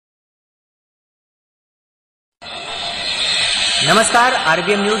नमस्कार,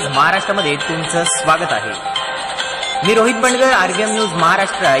 RBM news महाराष्ट्रामध्ये तुमचं स्वागत आहे। मी रोहित बंडगर। RBM न्यूज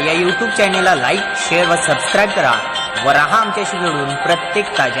महाराष्ट्र या यूट्यूब चॅनलला लाईक, शेअर व सबस्क्राइब करा व राहा आमच्याशी जोडून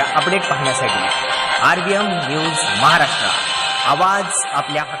प्रत्येक ताज्या अपडेट पाहण्यासाठी। RBM न्यूज महाराष्ट्र, आवाज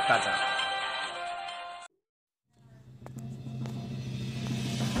आपल्या हक्काचा।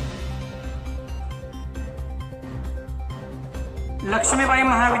 लक्ष्मीबाई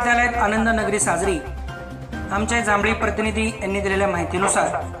महाविद्यालयात आनंद नगरी साजरी। आमचे जांभळी प्रतिनिधी यांनी दिलेल्या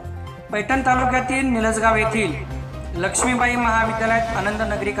माहितीनुसार पैठण तालुक्यातील निलजगाव येथील लक्ष्मीबाई महाविद्यालयात आनंद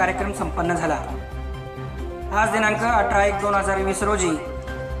नगरी कार्यक्रम संपन्न झाला। आज दिनांक 18/1/2020 रोजी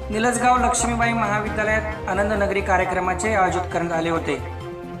निलजगाव लक्ष्मीबाई महाविद्यालयात आनंद नगरी कार्यक्रमाचे आयोजित करण्यात आले होते।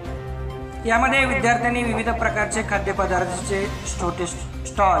 यामध्ये विद्यार्थ्यांनी विविध प्रकारचे खाद्यपदार्थांचे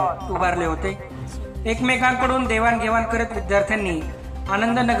स्टॉल उभारले होते। एकमेकांकडून देवाणघेवाण करत विद्यार्थ्यांनी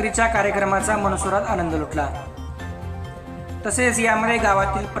आनंद नगरीच्या कार्यक्रमाचा मनसुरात आनंद लुटला। तसेच यामध्ये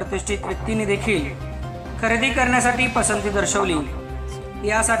गावातील प्रतिष्ठित व्यक्तींनी देखील खरेदी करण्यासाठी पसंती दर्शवली।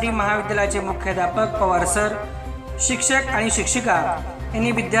 यासाठी महाविद्यालयाचे मुख्याध्यापक, पवार सर, शिक्षक आणि शिक्षिका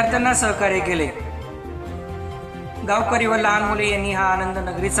यांनी विद्यार्थ्यांना सहकार्य केले। गावकरी व लहान मुले यांनी हा आनंद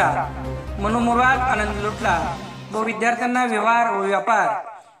नगरीचा मनोमुराद आनंद लुटला व विद्यार्थ्यांना व्यवहार व व्यापार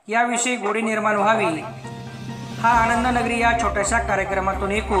याविषयी गोडी निर्माण व्हावी। हा आनंद नगरी या छोट्याशा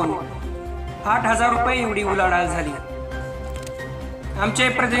कार्यक्रमातून एकूण 8,000 रुपये एवढी उलाढाल झाली। आमचे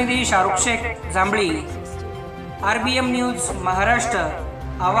प्रतिनिधी शाहरुख शेख, जांभळी, RBM न्यूज महाराष्ट्र,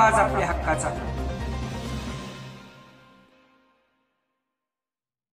 आवाज आपल्या हक्काचा।